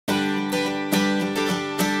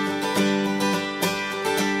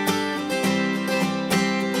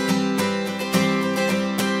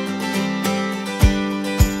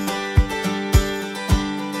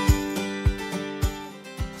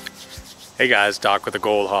Hey guys, Doc with the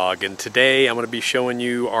Gold Hog, and today I'm going to be showing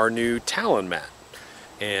you our new Talon mat.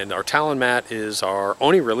 And our Talon mat is our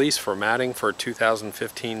only release for matting for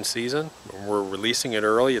 2015 season. We're releasing it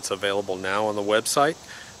early. It's available now on the website.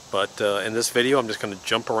 But in this video I'm just going to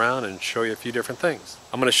jump around and show you a few different things.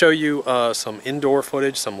 I'm going to show you some indoor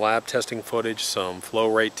footage, some lab testing footage, some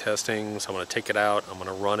flow rate testing. So I'm going to take it out, I'm going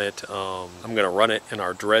to run it. I'm going to run it in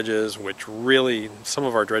our dredges, which really, some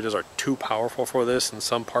of our dredges are too powerful for this in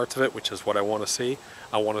some parts of it, which is what I want to see.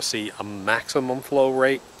 I want to see a maximum flow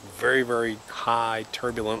rate, very, very high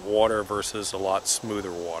turbulent water versus a lot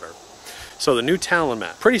smoother water. So the new Talon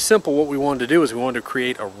mat, pretty simple. What we wanted to do is we wanted to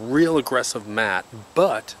create a real aggressive mat,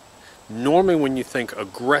 but normally when you think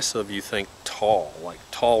aggressive, you think tall, like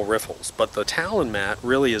tall riffles. But the Talon mat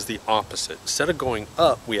really is the opposite. Instead of going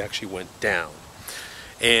up, we actually went down.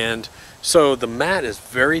 And so the mat is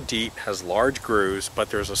very deep, has large grooves, but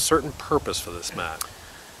there's a certain purpose for this mat.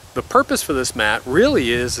 The purpose for this mat really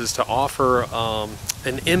is to offer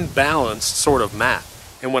an imbalanced sort of mat.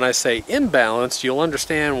 And when I say imbalanced, you'll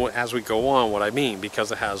understand as we go on what I mean,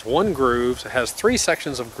 because it has one groove, it has three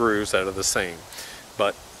sections of grooves that are the same.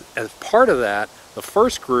 But as part of that, the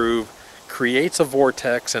first groove creates a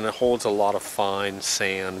vortex and it holds a lot of fine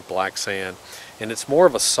sand, black sand, and it's more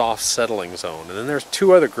of a soft settling zone. And then there's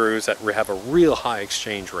two other grooves that have a real high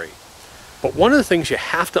exchange rate. But one of the things you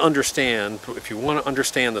have to understand, if you want to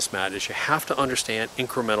understand this mat, is you have to understand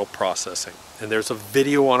incremental processing. And there's a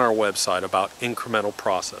video on our website about incremental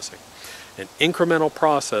processing. And incremental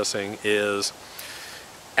processing is,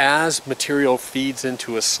 as material feeds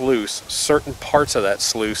into a sluice, certain parts of that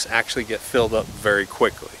sluice actually get filled up very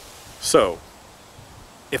quickly. So,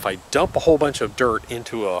 if I dump a whole bunch of dirt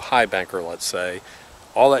into a high banker, let's say,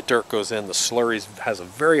 all that dirt goes in, the slurry has a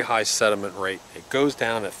very high sediment rate. It goes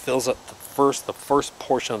down, it fills up the first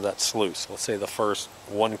portion of that sluice, let's say the first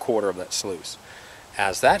 1/4 of that sluice.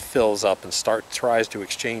 As that fills up and tries to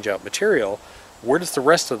exchange out material, where does the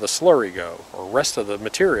rest of the slurry go, or rest of the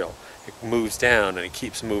material? It moves down and it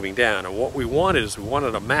keeps moving down. And what we wanted is we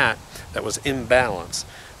wanted a mat that was in balance,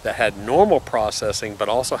 that had normal processing but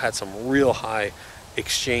also had some real high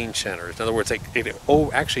exchange centers. In other words, it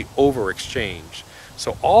actually over exchanged.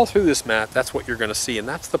 So all through this mat, that's what you're going to see, and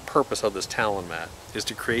that's the purpose of this Talon mat, is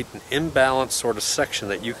to create an imbalanced sort of section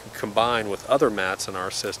that you can combine with other mats in our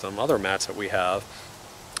system, other mats that we have,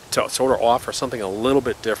 to sort of offer something a little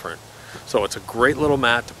bit different. So it's a great little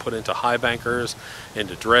mat to put into high bankers,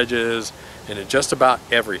 into dredges, into just about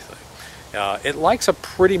everything. It likes a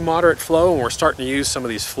pretty moderate flow, and we're starting to use some of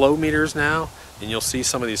these flow meters now, and you'll see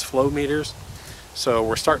some of these flow meters. So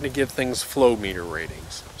we're starting to give things flow meter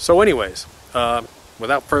ratings. So anyways,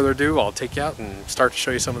 without further ado, I'll take you out and start to show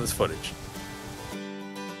you some of this footage.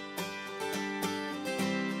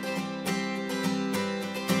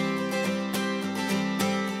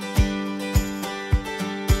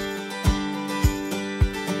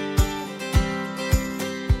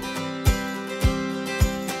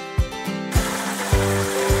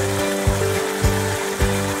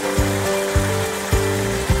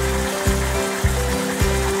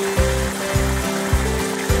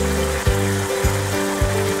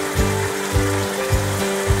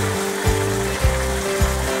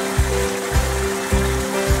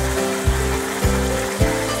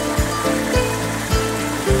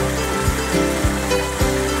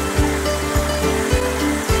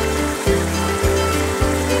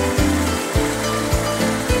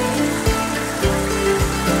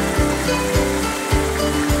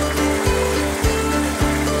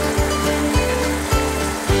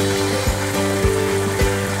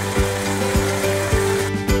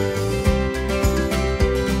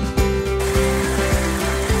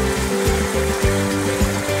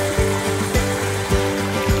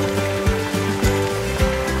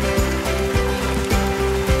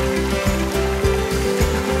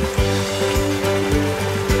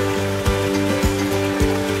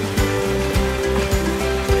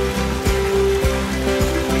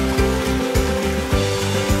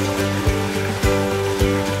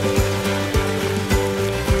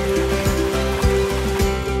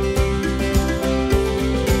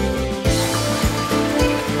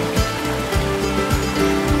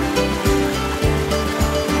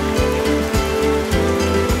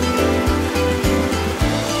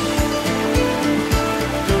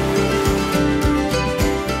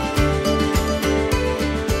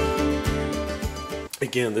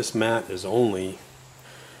 Again, this mat is only,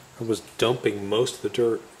 I was dumping most of the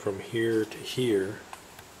dirt from here to here,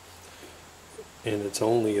 and it's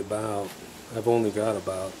only about, I've only got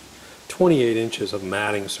about 28 inches of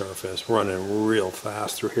matting surface running real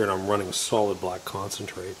fast through here, and I'm running solid black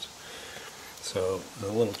concentrates. So a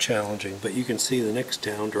little challenging, but you can see the next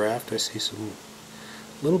downdraft. I see some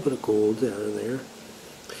little bit of gold down in there.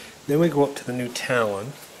 Then we go up to the new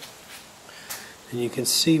Talon, and you can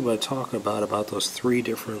see what I'm talking about those 3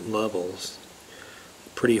 different levels.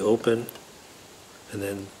 Pretty open, and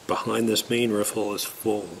then behind this main riffle is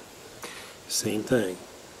full. Same thing.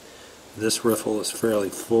 This riffle is fairly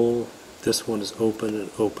full. This one is open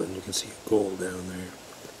and open. You can see gold down there.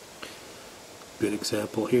 Good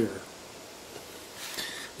example here.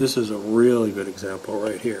 This is a really good example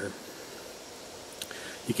right here.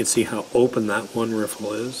 You can see how open that one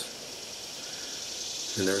riffle is.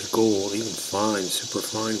 And there's gold, even fine, super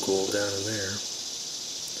fine gold down in there.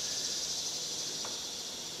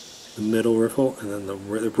 The middle riffle, and then the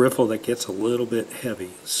riffle that gets a little bit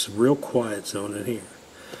heavy. It's a real quiet zone in here.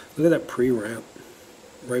 Look at that pre-ramp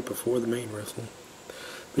right before the main riffle.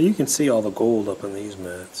 But you can see all the gold up in these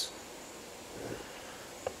mats.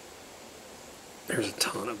 There's a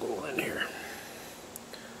ton of gold in here.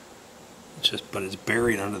 But it's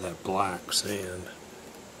buried under that black sand.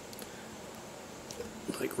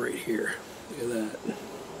 Like right here. Look at that.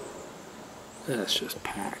 That's just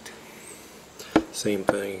packed. Same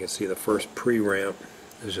thing, you can see the first pre-ramp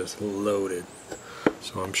is just loaded.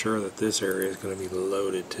 So I'm sure that this area is going to be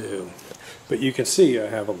loaded too. But you can see I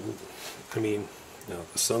have now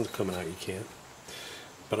the sun's coming out, you can't.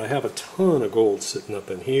 But I have a ton of gold sitting up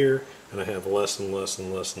in here, and I have less and less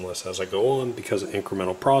and less and less as I go on because of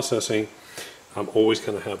incremental processing. I'm always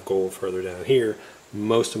going to have gold further down here.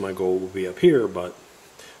 Most of my gold will be up here, but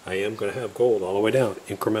I am going to have gold all the way down.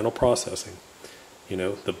 Incremental processing. You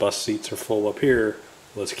know, the bus seats are full up here.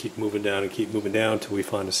 Let's keep moving down and keep moving down until we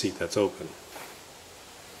find a seat that's open.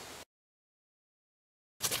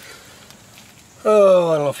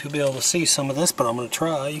 Oh, I don't know if you'll be able to see some of this, but I'm going to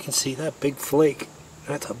try. You can see that big flake.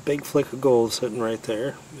 That's a big flake of gold sitting right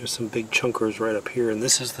there. There's some big chunkers right up here, and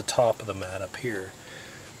this is the top of the mat up here.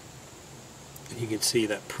 And you can see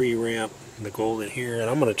that pre-ramp and the gold in here, and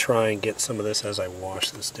I'm going to try and get some of this as I wash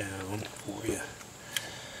this down for you.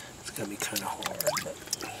 It's going to be kind of hard,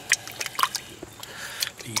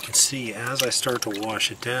 but you can see as I start to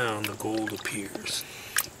wash it down, the gold appears.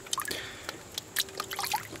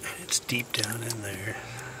 And it's deep down in there.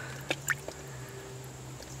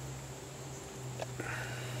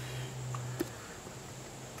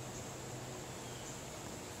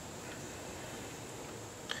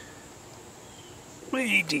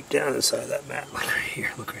 Way deep down inside that mat. Look right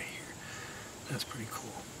here, look right here. That's pretty cool.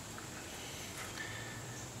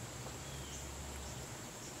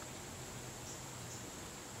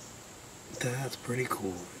 That's pretty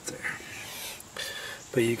cool right there.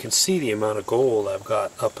 But you can see the amount of gold I've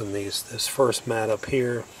got up in this first mat up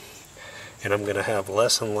here, and I'm going to have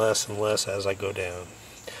less and less and less as I go down.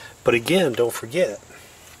 But again, don't forget,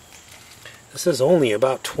 this is only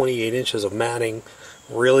about 28 inches of matting,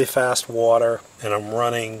 really fast water, and I'm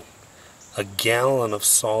running a gallon of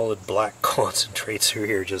solid black concentrate through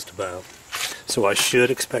here just about. So I should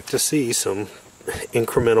expect to see some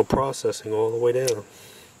incremental processing all the way down.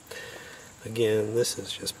 Again, this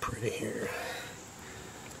is just pretty here.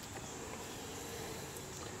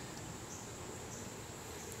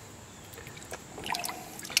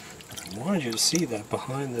 I wanted you to see that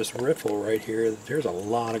behind this riffle right here, there's a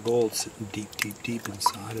lot of gold sitting deep, deep, deep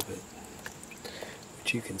inside of it.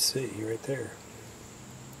 Which you can see right there.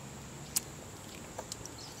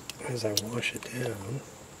 As I wash it down,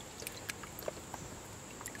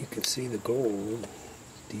 you can see the gold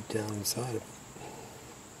deep down inside of it.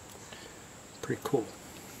 Pretty cool.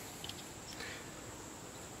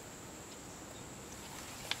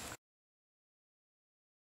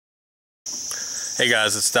 Hey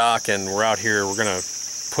guys, it's Doc, and we're out here. We're gonna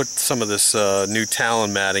put some of this new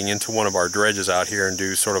Talon matting into one of our dredges out here and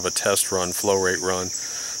do sort of a test run, flow rate run.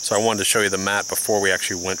 So I wanted to show you the mat before we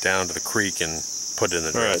actually went down to the creek and put it in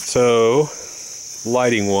the dredge. Alright, so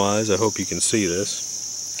lighting wise, I hope you can see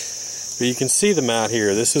this. But you can see the mat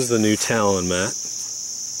here. This is the new Talon mat.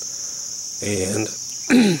 And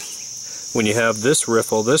when you have this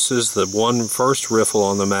riffle, this is the first riffle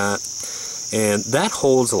on the mat. And that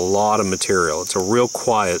holds a lot of material. It's a real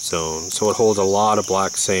quiet zone, so it holds a lot of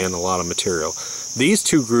black sand, a lot of material. These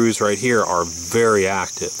two grooves right here are very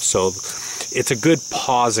active, so it's a good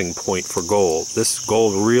pausing point for gold. This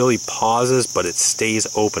gold really pauses, but it stays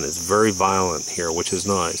open. It's very violent here, which is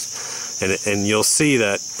nice. And you'll see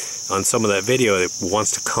that on some of that video, it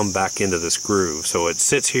wants to come back into this groove. So it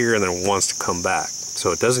sits here and then it wants to come back.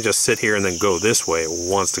 So it doesn't just sit here and then go this way. It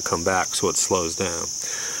wants to come back, so it slows down.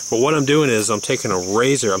 But what I'm doing is I'm taking a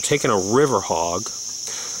river hog,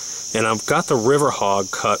 and I've got the river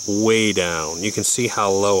hog cut way down. You can see how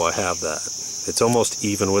low I have that. It's almost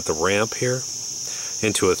even with the ramp here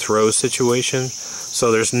into a throw situation.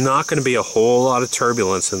 So there's not going to be a whole lot of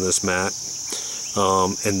turbulence in this mat.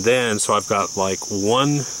 And then, so I've got like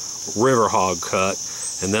one river hog cut,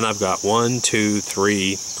 and then I've got 1, 2,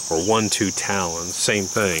 3, or 1, 2 talons. Same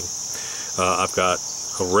thing. I've got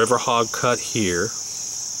a river hog cut here,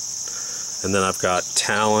 and then I've got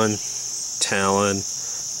talon, talon,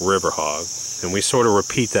 river hog. And we sort of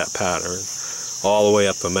repeat that pattern all the way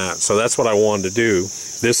up the mat. So that's what I wanted to do.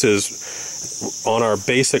 This is, on our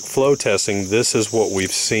basic flow testing, this is what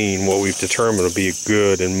we've seen, what we've determined to be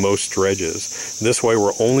good in most dredges. This way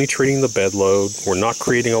we're only treating the bed load, we're not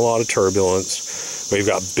creating a lot of turbulence. We've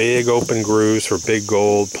got big open grooves for big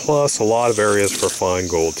gold, plus a lot of areas for fine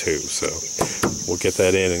gold too. So we'll get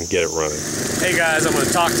that in and get it running. Hey guys, I'm going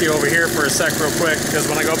to talk to you over here for a sec real quick, because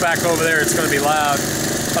when I go back over there it's going to be loud.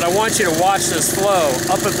 But I want you to watch this flow.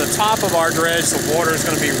 Up at the top of our dredge, the water is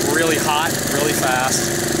going to be really hot, really fast.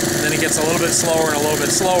 And then it gets a little bit slower and a little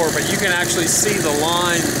bit slower, but you can actually see the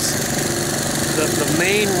lines,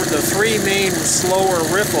 the three main slower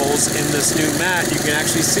riffles in this new mat. You can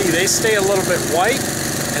actually see they stay a little bit white,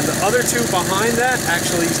 and the other two behind that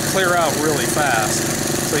actually clear out really fast.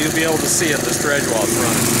 So you'll be able to see it in this dredge while it's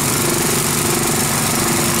running.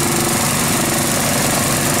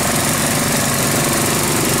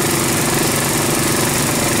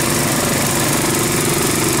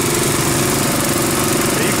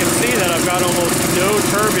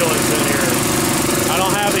 Turbulence in here. I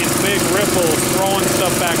don't have these big ripples throwing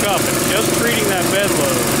stuff back up. It's just treating that bed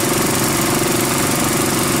load.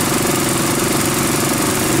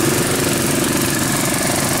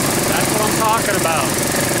 That's what I'm talking about.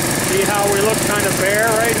 See how we look kind of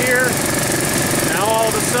bare right here? Now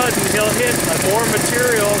all of a sudden he'll hit more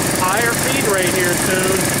material, higher feed rate here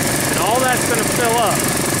soon, and all that's going to fill up.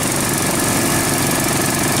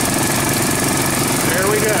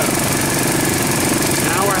 There we go.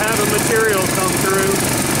 Now we're having material come through.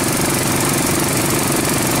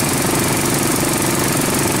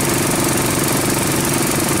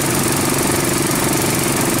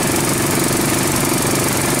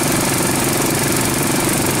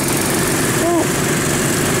 Whew.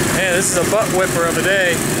 Hey, this is a butt whipper of a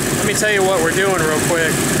day. Let me tell you what we're doing real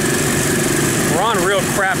quick. We're on real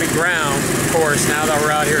crappy ground, of course, now that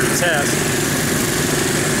we're out here to test.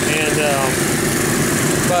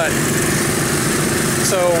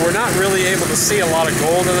 So we're not really able to see a lot of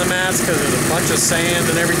gold in the mats because there's a bunch of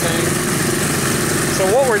sand and everything. So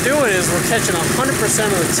what we're doing is we're catching 100%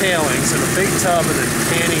 of the tailings in a big tub and then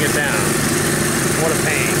panning it down. What a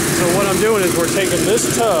pain. So what I'm doing is we're taking this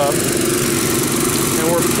tub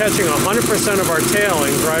and we're catching 100% of our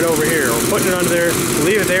tailings right over here. We're putting it under there,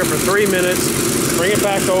 leave it there for 3 minutes, bring it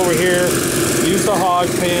back over here, use the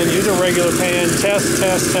hog pan, use a regular pan, test.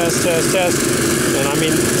 And I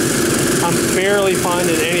mean, I'm barely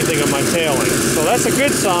finding anything on my tailings. So that's a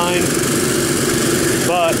good sign,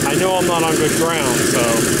 but I know I'm not on good ground, so.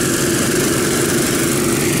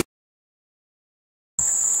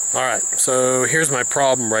 Alright, so here's my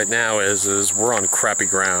problem right now is we're on crappy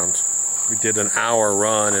ground. We did an hour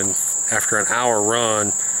run, and after an hour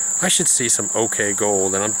run, I should see some okay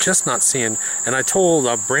gold, and I'm just not seeing. And I told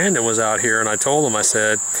Brandon was out here, and I told him, I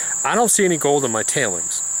said, I don't see any gold in my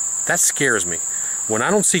tailings. That scares me. When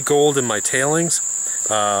I don't see gold in my tailings,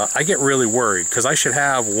 I get really worried, because I should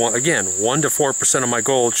have 1 to 4% of my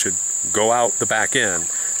gold should go out the back end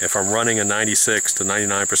if I'm running a 96 to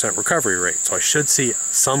 99% recovery rate. So I should see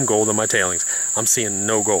some gold in my tailings. I'm seeing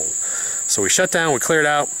no gold. So we shut down, we cleared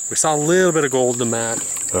out, we saw a little bit of gold in the mat.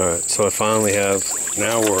 Alright, so I finally have,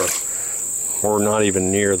 now we're not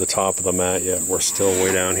even near the top of the mat yet. We're still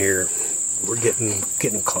way down here. We're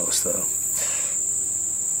getting close though.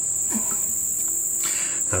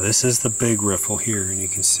 Now this is the big riffle here, and you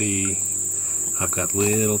can see I've got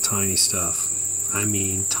little tiny stuff. I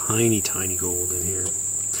mean tiny gold in here.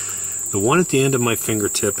 The one at the end of my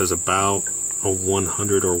fingertip is about a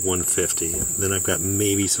 100 or 150. Then I've got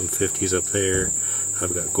maybe some 50s up there.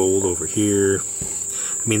 I've got gold over here.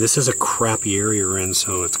 I mean, this is a crappy area we're in,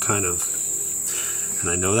 so it's kind of, and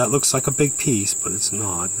I know that looks like a big piece, but it's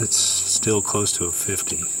not. It's still close to a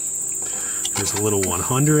 50. There's a little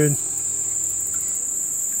 100.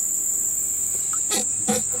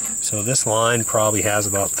 So this line probably has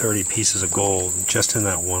about 30 pieces of gold just in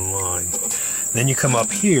that one line. Then you come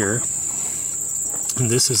up here, and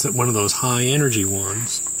this is one of those high energy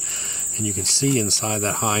ones, and you can see inside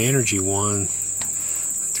that high energy one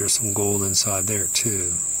that there's some gold inside there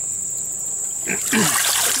too.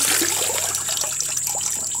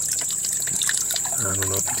 I don't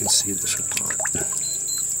know if you can see this or not.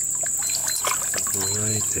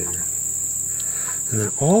 Right there. And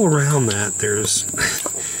then all around that there's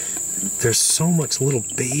so much little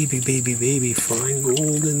baby fine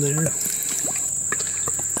gold in there.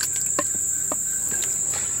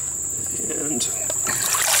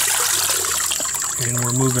 And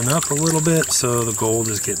we're moving up a little bit, so the gold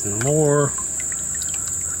is getting more.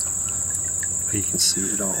 But you can see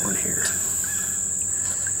it all in here.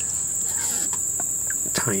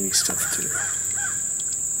 Tiny stuff too.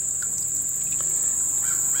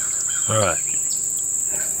 Alright.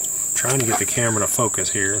 Trying to get the camera to focus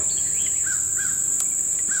here,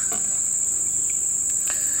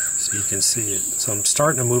 so you can see it. So I'm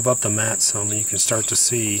starting to move up the mat some, and you can start to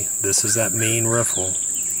see this is that main riffle.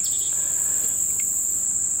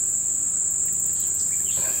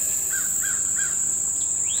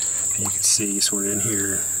 You can see sort of in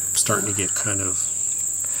here, I'm starting to get kind of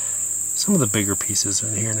some of the bigger pieces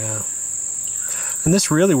in here now. And this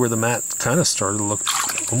really where the mat kind of started to look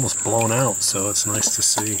almost blown out, so it's nice to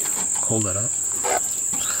see. Hold that up.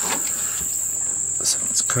 So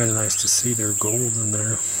it's kind of nice to see their gold in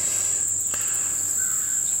there.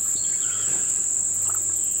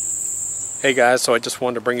 Hey guys, so I just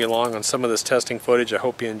wanted to bring you along on some of this testing footage. I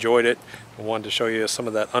hope you enjoyed it. I wanted to show you some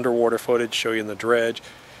of that underwater footage, show you in the dredge.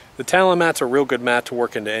 The Talon mat's a real good mat to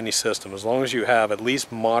work into any system, as long as you have at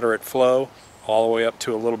least moderate flow, all the way up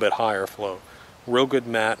to a little bit higher flow. Real good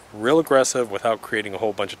mat, real aggressive without creating a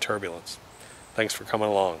whole bunch of turbulence. Thanks for coming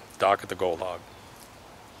along. Doc at the Gold Hog.